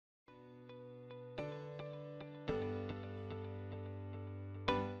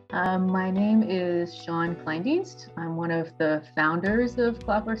My name is Siân Kleindienst. I'm one of the founders of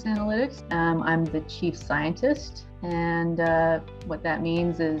Clockworks Analytics. I'm the chief scientist, and what that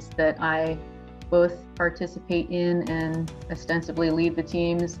means is that I both participate in and ostensibly lead the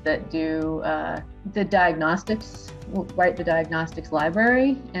teams that do the diagnostics, write the diagnostics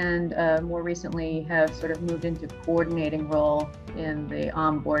library, and more recently have sort of moved into coordinating role in the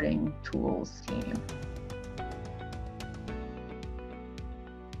onboarding tools team.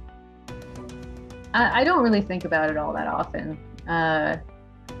 I don't really think about it all that often.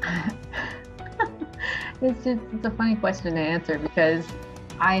 It's a funny question to answer because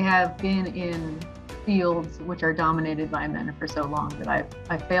I have been in fields which are dominated by men for so long that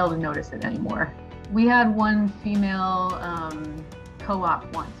I fail to notice it anymore. We had one female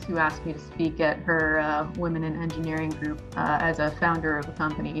co-op once who asked me to speak at her Women in Engineering group as a founder of a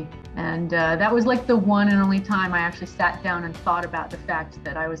company. And that was like the one and only time I actually sat down and thought about the fact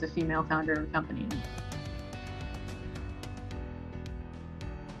that I was a female founder of a company.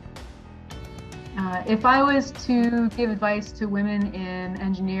 If I was to give advice to women in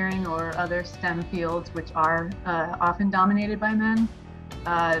engineering or other STEM fields, which are often dominated by men,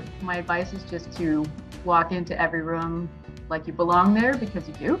 my advice is just to walk into every room like you belong there, because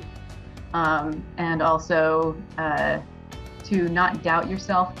you do. And also to not doubt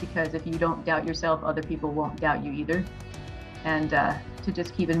yourself, because if you don't doubt yourself, other people won't doubt you either. And to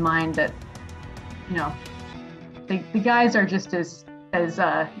just keep in mind that, you know, the guys are just as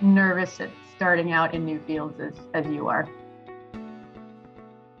nervous at starting out in new fields as you are.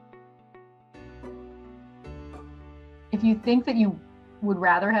 If you think that you would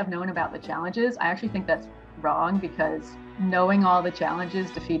rather have known about the challenges, I actually think that's wrong, because knowing all the challenges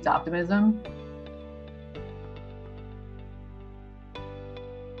defeats optimism.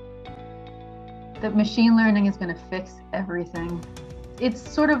 That machine learning is going to fix everything. It's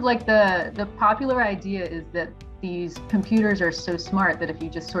sort of like the popular idea is that these computers are so smart that if you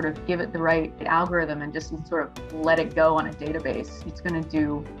just sort of give it the right algorithm and just sort of let it go on a database, it's going to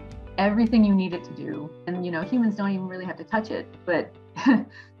do everything you need it to do. And, you know, humans don't even really have to touch it. But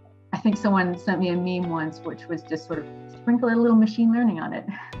I think someone sent me a meme once, which was just sort of sprinkle a little machine learning on it.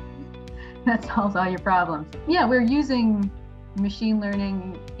 That solves all your problems. Yeah, we're using machine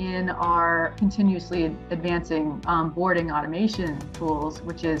learning in our continuously advancing onboarding automation tools,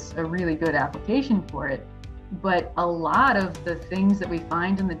 which is a really good application for it. But a lot of the things that we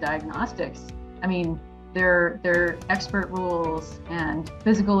find in the diagnostics, I mean, they're expert rules and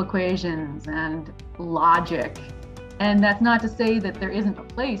physical equations and logic. And that's not to say that there isn't a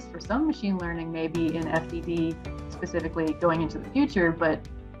place for some machine learning, maybe in FDD specifically going into the future, but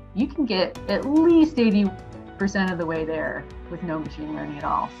you can get at least 80% of the way there with no machine learning at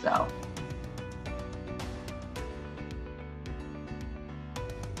all. So.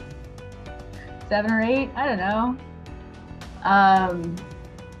 7 or 8, I don't know. I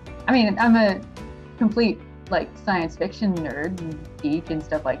mean, I'm a complete like science fiction nerd and geek and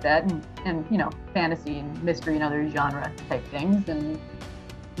stuff like that, and you know, fantasy and mystery and other genre type things. And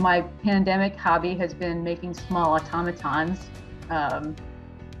my pandemic hobby has been making small automatons.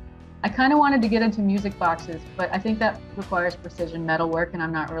 I kind of wanted to get into music boxes, but I think that requires precision metal work, and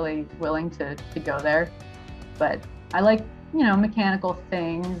I'm not really willing to go there. But I like, you know, mechanical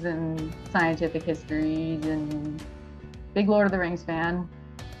things and scientific histories, and big Lord of the Rings fan.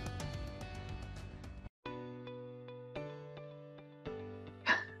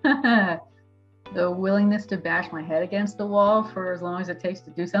 The willingness to bash my head against the wall for as long as it takes to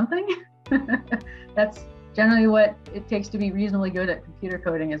do something. That's generally what it takes to be reasonably good at computer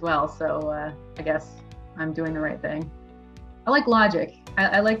coding as well. So I guess I'm doing the right thing. I like logic.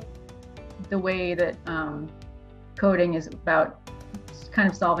 I like the way that coding is about kind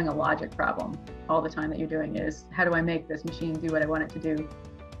of solving a logic problem all the time. That you're doing is, how do I make this machine do what I want it to do?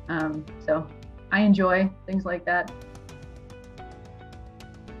 So I enjoy things like that.